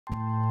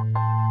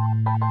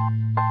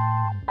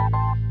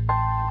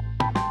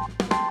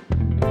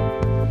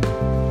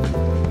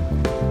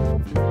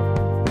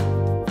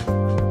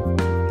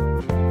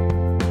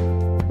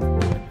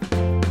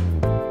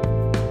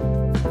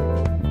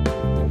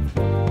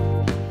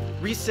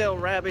Resale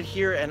Rabbit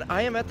here, and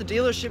I am at the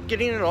dealership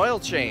getting an oil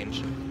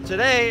change.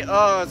 Today,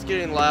 oh, it's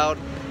getting loud.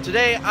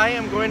 Today I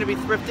am going to be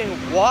thrifting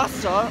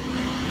Wausau,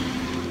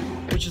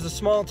 which is a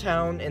small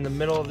town in the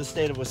middle of the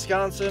state of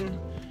Wisconsin.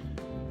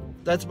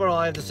 That's about all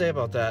I have to say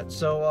about that.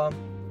 So,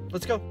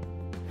 let's go.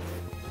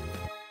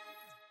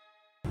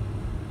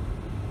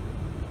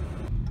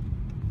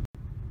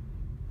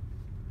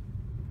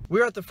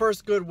 We're at the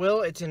first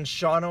Goodwill. It's in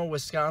Wausau,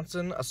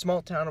 Wisconsin, a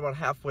small town about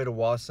halfway to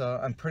Wausau.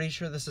 I'm pretty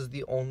sure this is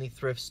the only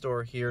thrift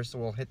store here, so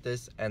we'll hit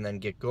this and then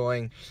get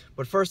going.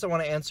 But first I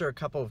want to answer a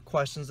couple of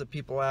questions that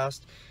people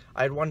asked.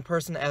 I had one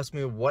person ask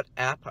me what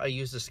app I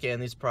use to scan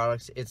these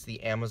products. It's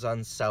the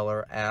Amazon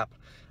Seller app.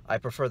 I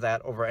prefer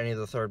that over any of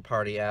the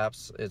third-party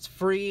apps. It's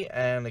free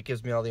and it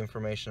gives me all the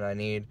information I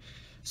need.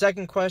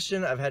 Second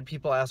question, I've had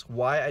people ask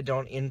why I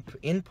don't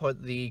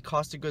input the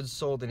cost of goods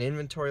sold in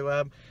Inventory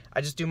Lab.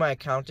 I just do my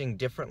accounting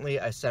differently.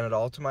 I send it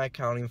all to my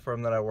accounting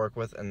firm that I work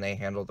with and they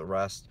handle the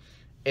rest.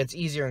 It's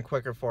easier and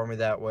quicker for me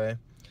that way.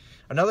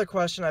 Another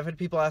question, I've had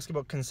people ask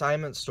about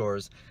consignment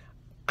stores.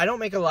 I don't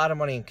make a lot of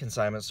money in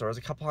consignment stores,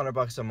 a couple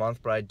 $100 a month,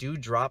 but I do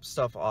drop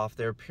stuff off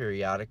there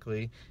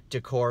periodically,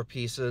 decor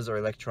pieces or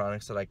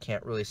electronics that I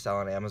can't really sell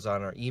on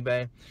Amazon or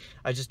eBay.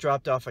 I just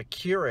dropped off a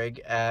Keurig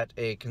at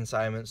a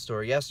consignment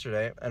store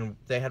yesterday, and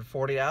they had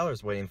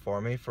 $40 waiting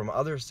for me from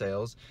other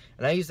sales,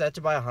 and I used that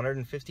to buy a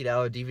 $150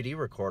 DVD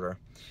recorder.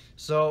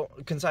 So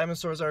consignment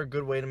stores are a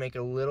good way to make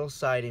a little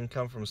side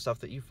income from stuff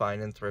that you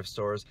find in thrift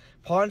stores.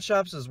 Pawn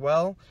shops as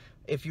well.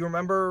 If you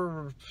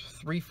remember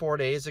 3-4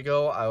 days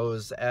ago, I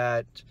was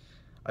at,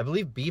 I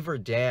believe, Beaver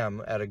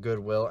Dam at a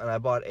Goodwill, and I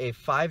bought a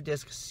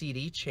 5-disc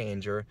CD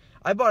changer.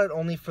 I bought it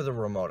only for the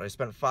remote. I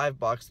spent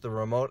 $5. The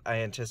remote, I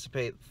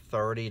anticipate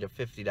 $30 to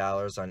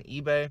 $50 on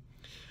eBay.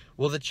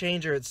 Well, the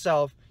changer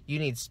itself, you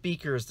need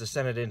speakers to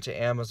send it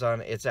into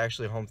Amazon. It's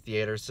actually a home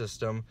theater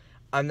system.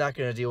 I'm not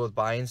going to deal with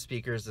buying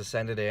speakers to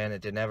send it in.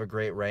 It didn't have a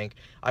great rank.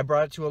 I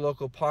brought it to a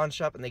local pawn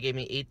shop and they gave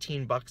me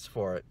 18 bucks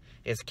for it.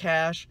 It's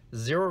cash,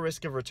 zero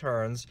risk of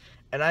returns,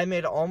 and I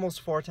made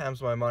almost 4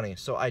 times my money.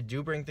 So I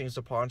do bring things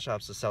to pawn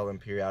shops to sell them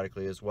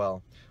periodically as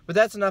well. But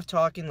that's enough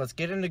talking. Let's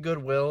get into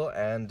Goodwill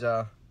and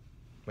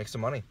make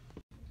some money.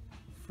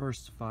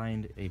 First,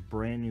 find a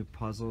brand new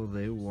puzzle.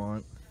 They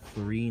want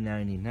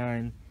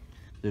 $3.99.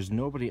 There's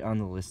nobody on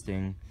the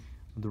listing.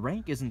 The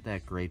rank isn't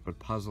that great, but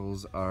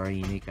puzzles are a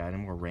unique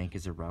item where rank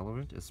is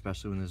irrelevant,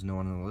 especially when there's no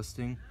one on the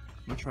listing.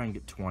 I'm gonna try and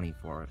get 20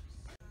 for it.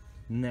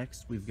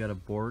 Next, we've got a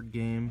board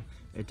game.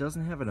 It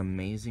doesn't have an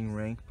amazing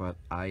rank, but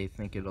I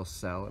think it'll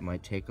sell. It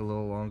might take a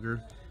little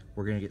longer.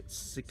 We're gonna get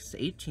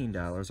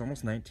 $18,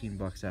 almost 19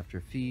 bucks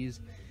after fees,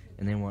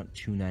 and they want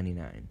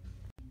 $2.99.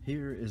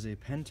 Here is a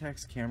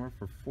Pentax camera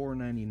for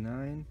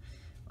 $4.99.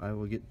 I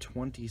will get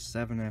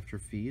 27 after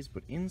fees,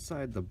 but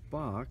inside the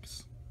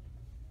box,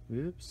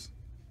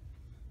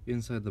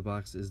 inside the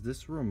box is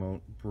this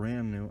remote,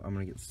 brand new. I'm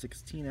gonna get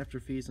 16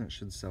 after fees and it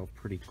should sell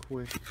pretty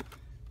quick.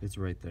 It's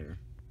right there.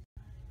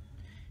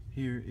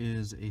 Here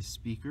is a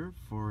speaker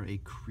for a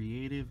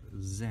Creative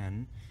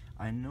Zen.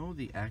 I know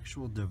the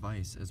actual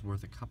device is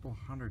worth a couple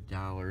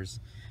 $100.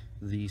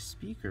 The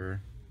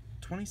speaker,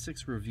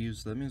 26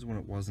 reviews, so that means when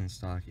it was in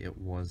stock, it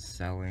was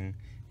selling.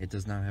 It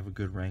does not have a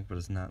good rank, but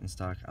it's not in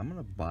stock. I'm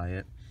gonna buy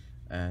it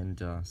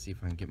and see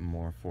if I can get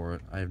more for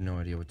it. I have no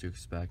idea what to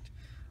expect.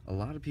 A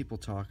lot of people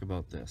talk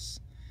about this.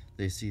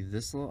 They see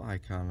this little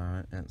icon on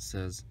it and it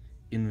says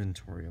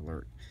inventory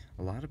alert.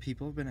 A lot of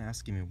people have been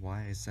asking me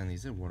why I send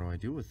these in. What do I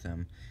do with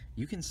them?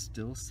 You can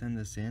still send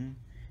this in.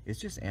 It's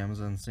just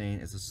Amazon saying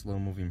it's a slow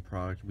moving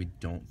product. We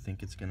don't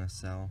think it's gonna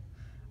sell.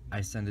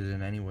 I send it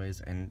in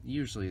anyways, and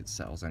usually it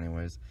sells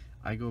anyways.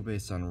 I go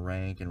based on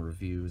rank and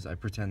reviews. I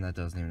pretend that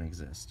doesn't even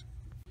exist.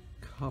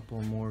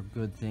 Couple more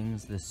good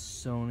things. This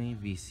Sony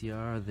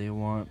VCR, they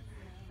want,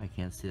 I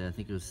can't see that, I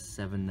think it was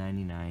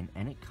 $7.99,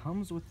 and it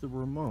comes with the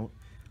remote.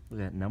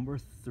 Look at that, number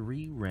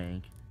 3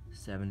 rank,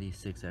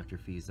 76 after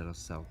fees. That'll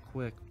sell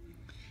quick.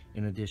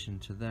 In addition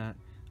to that,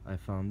 I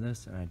found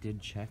this, and I did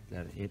check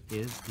that it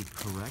is the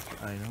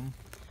correct item.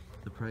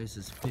 The price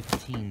is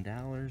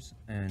 $15,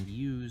 and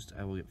used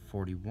I will get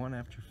 41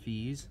 after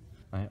fees.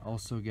 I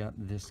also got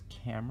this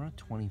camera,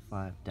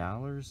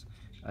 $25.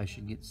 I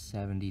should get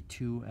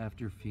 72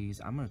 after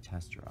fees. I'm gonna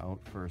test her out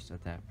first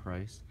at that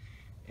price.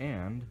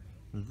 And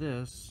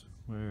this,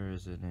 where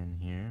is it in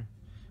here?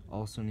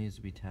 Also needs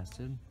to be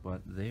tested,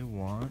 but they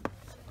want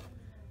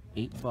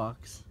 8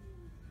 bucks,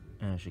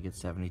 and I should get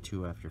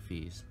 72 after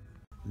fees.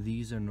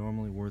 These are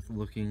normally worth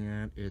looking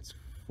at. It's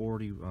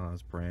 40,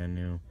 it's brand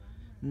new.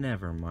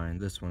 Never mind,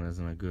 this one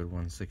isn't a good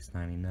one,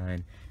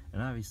 $6.99.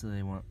 And obviously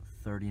they want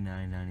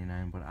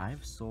 $39.99, but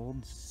I've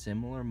sold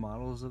similar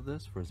models of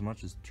this for as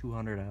much as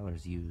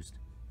 $200 used.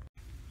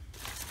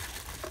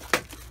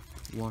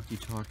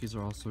 Walkie-talkies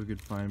are also a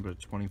good find, but at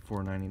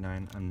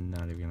 $24.99, I'm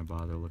not even gonna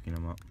bother looking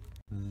them up.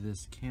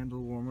 This candle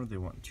warmer, they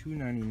want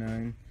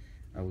 $2.99.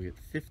 I will get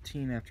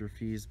 $15 after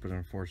fees, but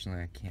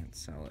unfortunately I can't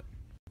sell it.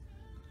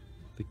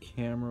 The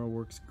camera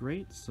works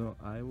great, so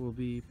I will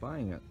be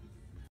buying it.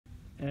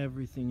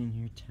 Everything in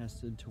here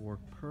tested to work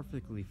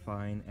perfectly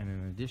fine, and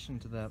in addition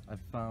to that, I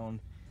found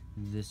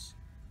this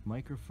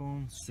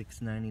microphone,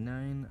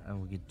 $6.99. I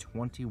will get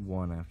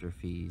 $21 after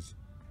fees.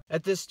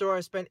 At this store,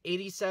 I spent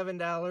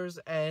 $87,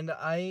 and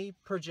I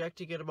project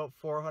to get about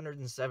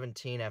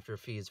 $417 after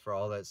fees for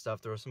all that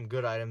stuff. There were some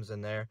good items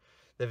in there.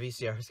 The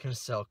VCR is going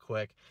to sell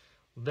quick.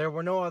 There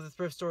were no other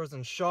thrift stores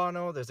in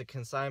Shawano. There's a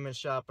consignment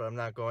shop, but I'm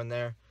not going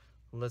there.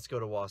 Let's go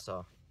to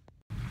Wausau.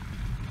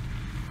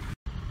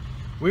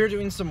 We're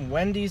doing some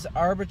Wendy's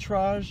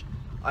arbitrage.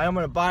 I am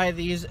going to buy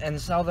these and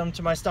sell them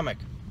to my stomach.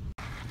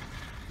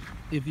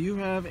 If you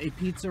have a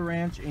pizza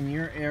ranch in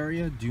your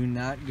area, do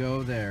not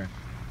go there.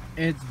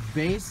 It's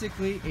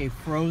basically a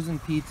frozen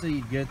pizza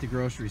you'd get at the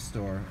grocery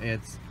store.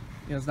 It's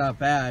not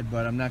bad,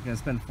 but I'm not going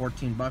to spend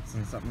 14 bucks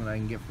on something that I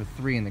can get for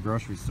 $3 in the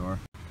grocery store.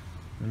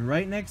 And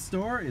right next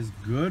door is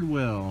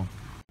Goodwill.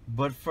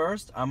 But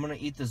first, I'm going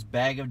to eat this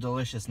bag of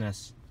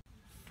deliciousness.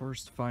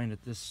 First find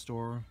at this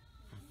store,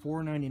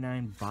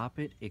 $4.99 Bop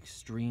It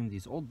Extreme.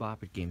 These old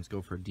Bop It games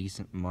go for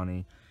decent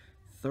money.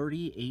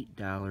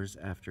 $38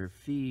 after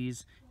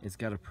fees. It's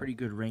got a pretty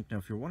good rank. Now,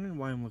 if you're wondering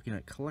why I'm looking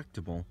at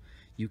collectible,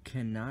 you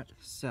cannot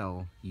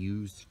sell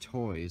used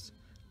toys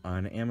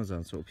on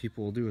Amazon. So what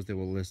people will do is they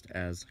will list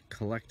as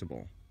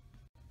collectible.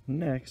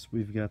 Next,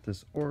 we've got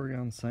this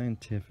Oregon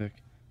Scientific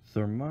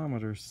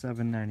thermometer,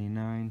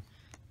 $7.99.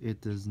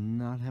 It does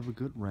not have a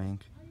good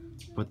rank,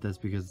 but that's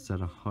because it's at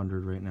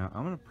 100 right now.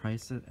 I'm going to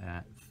price it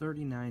at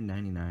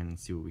 $39.99 and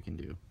see what we can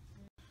do.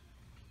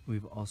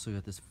 We've also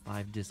got this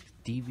 5-disc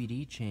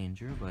DVD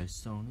changer by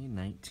Sony,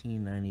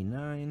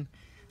 $19.99.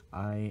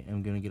 I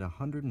am going to get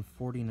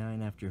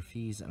 $149 after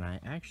fees, and I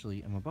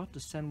actually am about to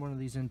send one of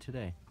these in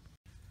today.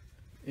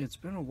 It's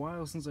been a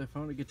while since I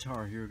found a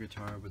Hero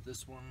guitar, but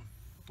this one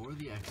for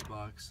the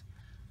Xbox,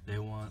 they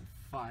want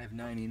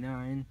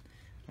 $5.99,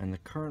 and the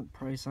current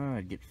price on it,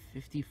 I'd get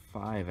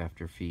 $55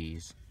 after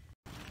fees.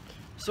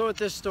 So at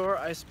this store,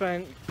 I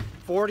spent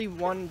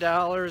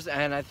 $41,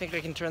 and I think I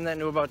can turn that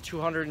into about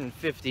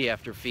 $250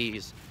 after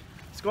fees.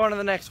 Let's go on to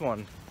the next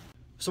one.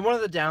 So one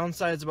of the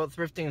downsides about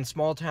thrifting in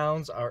small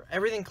towns are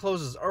everything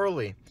closes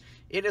early.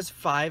 It is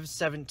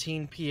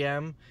 5:17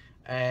 p.m.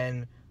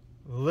 and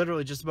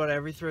literally just about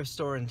every thrift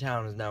store in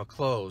town is now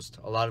closed.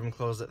 A lot of them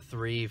close at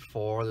 3,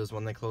 4, there's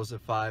one that closed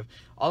at 5.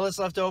 All that's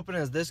left open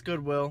is this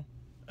Goodwill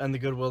and the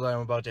Goodwill that I'm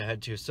about to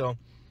head to. So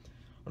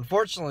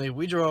unfortunately,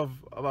 we drove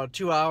about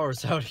 2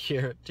 hours out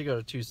here to go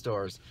to 2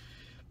 stores.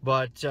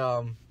 But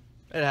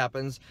it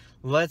happens.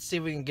 Let's see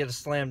if we can get a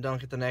slam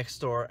dunk at the next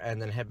store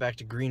and then head back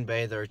to Green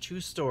Bay. There are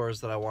 2 stores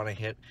that I want to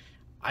hit.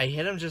 I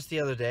hit them just the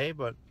other day,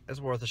 but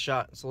it's worth a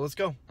shot. So let's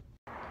go.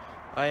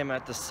 I am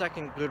at the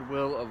second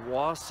Goodwill of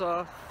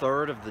Wausau,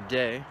 3rd of the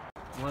day.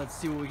 Let's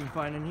see what we can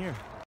find in here.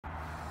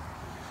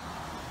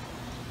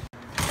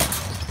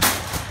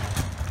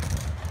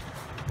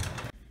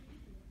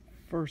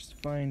 First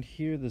find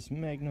here, this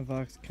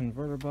Magnavox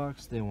converter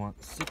box. They want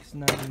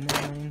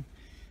 $6.99,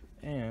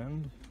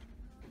 and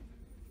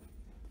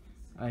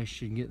I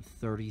should get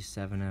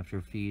 $37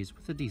 after fees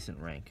with a decent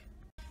rank.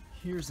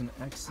 Here's an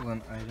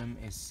excellent item,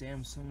 a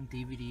Samsung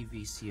DVD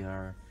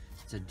VCR.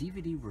 It's a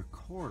DVD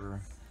recorder,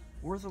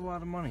 worth a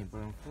lot of money, but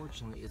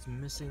unfortunately it's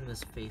missing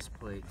this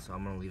faceplate, so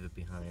I'm going to leave it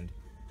behind.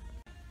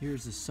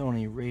 Here's a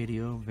Sony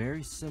radio,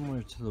 very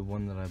similar to the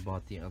one that I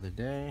bought the other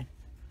day.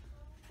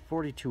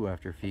 $42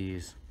 after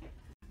fees.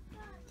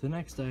 The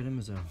next item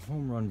is a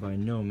home run by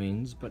no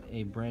means, but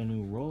a brand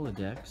new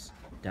Rolodex,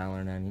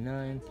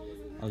 $1.99.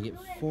 I'll get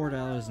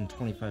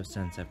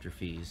 $4.25 after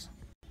fees.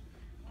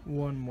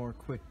 One more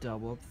quick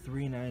double up,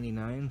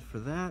 $3.99 for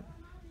that,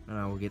 and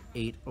I will get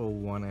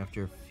 $8.01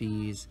 after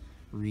fees.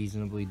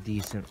 Reasonably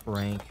decent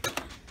rank.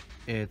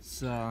 It's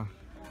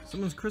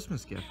someone's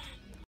Christmas gift.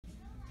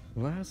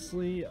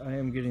 Lastly, I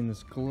am getting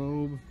this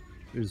globe.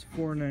 It is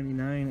 $4.99,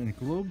 and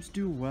globes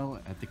do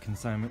well at the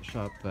consignment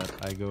shop that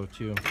I go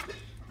to.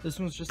 This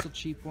one's just a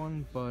cheap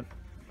one, but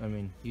I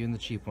mean, even the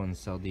cheap ones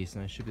sell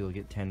decent. I should be able to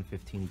get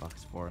 10-15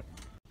 bucks for it.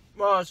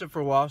 Well, that's it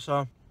for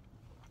Wausau.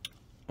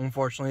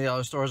 Unfortunately, the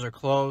other stores are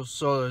closed,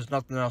 so there's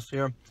nothing else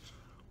here.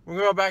 We're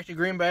gonna go back to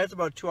Green Bay. It's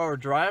about a 2-hour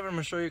drive, and I'm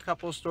gonna show you a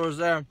couple of stores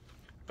there.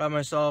 Got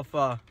myself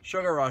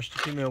Sugar Rush to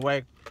keep me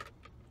awake.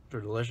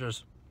 They're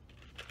delicious.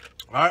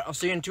 All right, I'll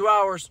see you in 2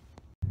 hours.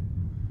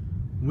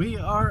 We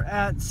are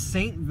at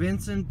St.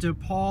 Vincent de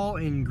Paul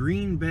in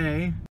Green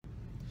Bay.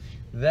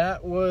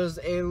 That was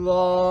a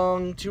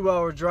long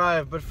 2-hour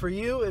drive, but for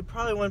you, it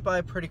probably went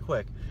by pretty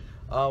quick.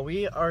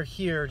 We are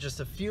here just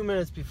a few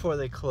minutes before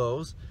they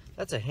close.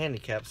 That's a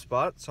handicap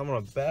spot, so I'm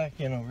gonna back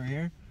in over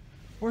here.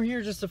 We're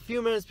here just a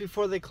few minutes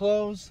before they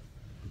close.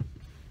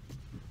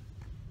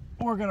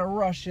 We're gonna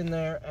rush in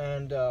there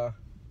and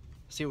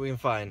see what we can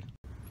find.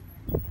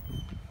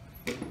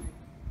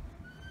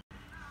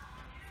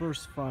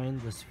 First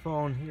find this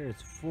phone here,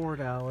 it's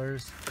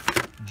 $4.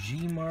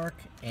 G-Mark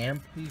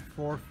Ampli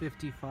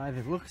 455.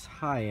 It looks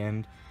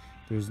high-end.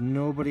 There's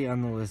nobody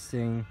on the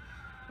listing.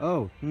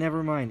 Oh,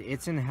 never mind.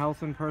 It's in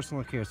health and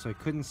personal care, so I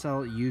couldn't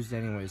sell it used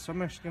anyway. So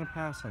I'm actually going to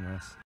pass on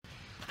this.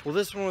 Well,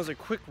 this one was a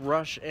quick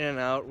rush in and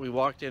out. We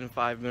walked in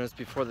 5 minutes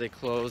before they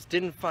closed.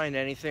 Didn't find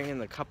anything in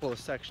the couple of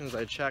sections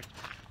I checked.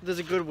 There's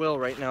a Goodwill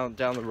right now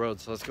down the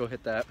road, so let's go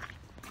hit that.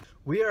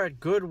 We are at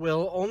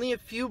Goodwill, only a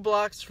few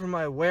blocks from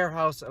my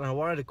warehouse, and I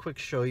wanted to quick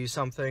show you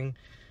something.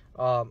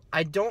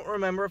 I don't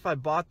remember if I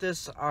bought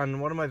this on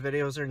one of my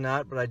videos or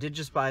not, but I did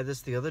just buy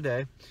this the other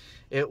day.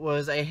 It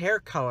was a hair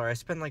color. I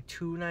spent like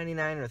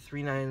 $2.99 or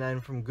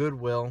 $3.99 from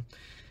Goodwill.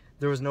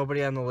 There was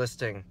nobody on the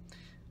listing.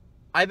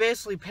 I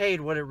basically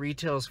paid what it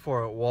retails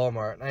for at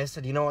Walmart, and I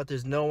said, you know what,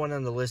 there's no one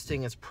on the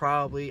listing. It's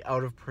probably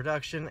out of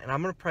production, and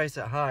I'm going to price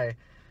it high.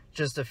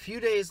 Just a few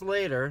days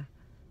later,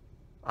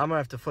 I'm going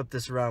to have to flip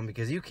this around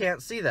because you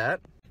can't see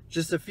that.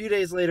 Just a few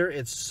days later,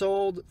 it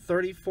sold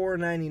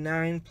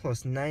 $34.99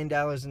 plus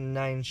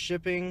 $9.09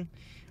 shipping.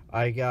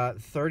 I got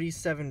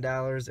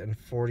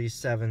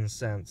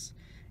 $37.47.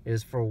 It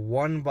is for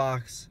one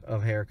box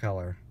of hair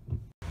color.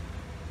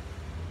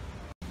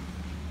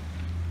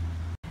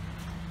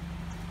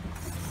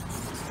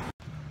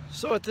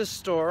 So at this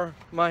store,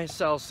 my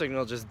cell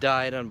signal just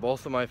died on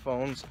both of my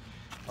phones.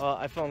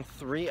 I found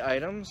 3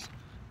 items.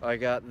 I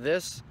got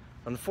this.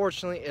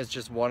 Unfortunately, it's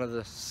just one of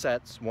the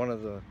sets, one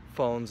of the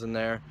phones in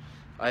there.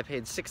 I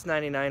paid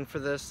 $6.99 for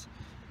this.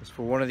 It's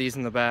for one of these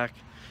in the back.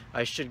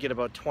 I should get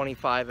about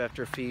 $25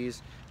 after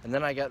fees. And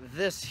then I got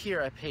this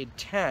here. I paid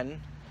 $10, and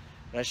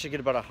I should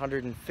get about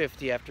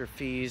 $150 after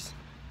fees.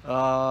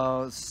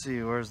 Let's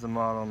see, where's the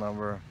model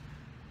number?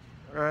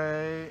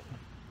 Right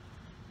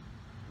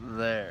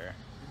there.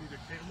 You need a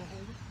camera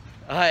holder?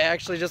 I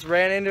actually just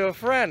ran into a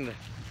friend.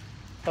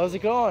 How's it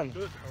going?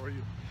 Good. How are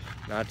you?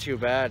 Not too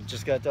bad.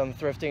 Just got done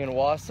thrifting in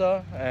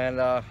Wausau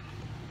and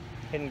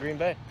hitting Green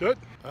Bay. Good.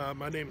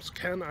 My name's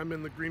Ken. I'm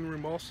in the green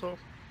room also.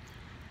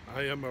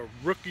 I am a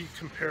rookie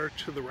compared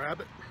to the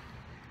rabbit.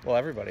 Well,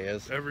 everybody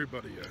is.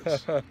 Everybody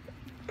is.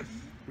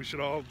 We should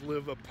all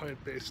live a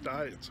plant-based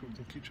diet so we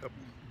can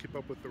keep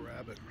up with the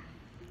rabbit.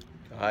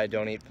 I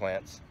don't eat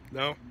plants.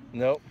 No?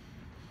 Nope.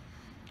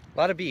 A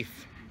lot of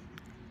beef.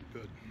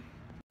 Good.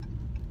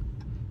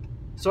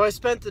 So I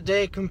spent the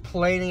day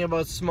complaining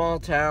about small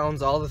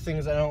towns, all the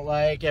things I don't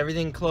like,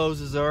 everything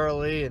closes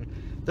early, and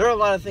there are a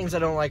lot of things I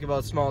don't like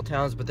about small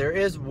towns, but there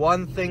is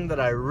one thing that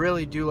I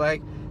really do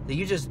like that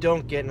you just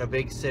don't get in a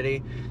big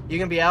city. You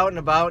can be out and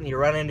about and you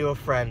run into a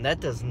friend. That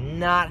does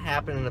not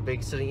happen in a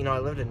big city. You know, I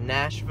lived in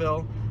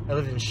Nashville, I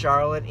lived in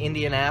Charlotte,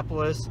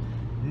 Indianapolis,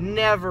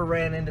 never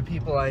ran into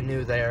people I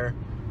knew there,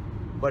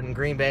 but in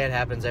Green Bay it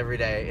happens every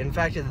day. In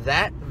fact, at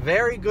that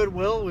very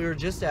Goodwill we were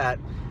just at,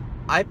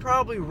 I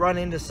probably run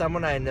into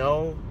someone I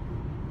know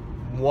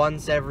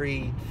once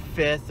every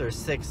 5th or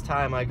 6th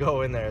time I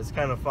go in there. It's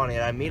kind of funny,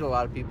 and I meet a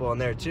lot of people in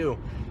there too.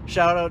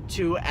 Shout out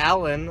to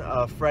Alan,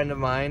 a friend of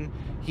mine.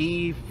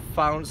 He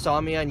saw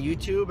me on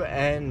YouTube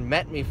and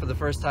met me for the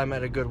first time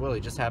at a Goodwill.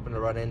 He just happened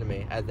to run into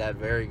me at that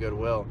very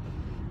Goodwill.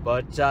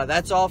 But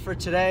that's all for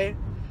today.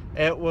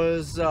 It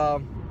was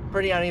a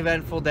pretty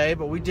uneventful day,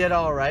 but we did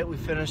all right. We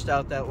finished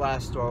out that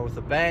last store with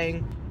a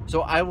bang.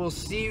 So I will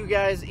see you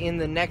guys in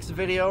the next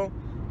video.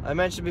 I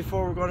mentioned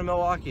before we're going to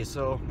Milwaukee,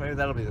 so maybe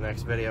that'll be the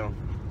next video.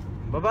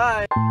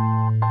 Bye-bye.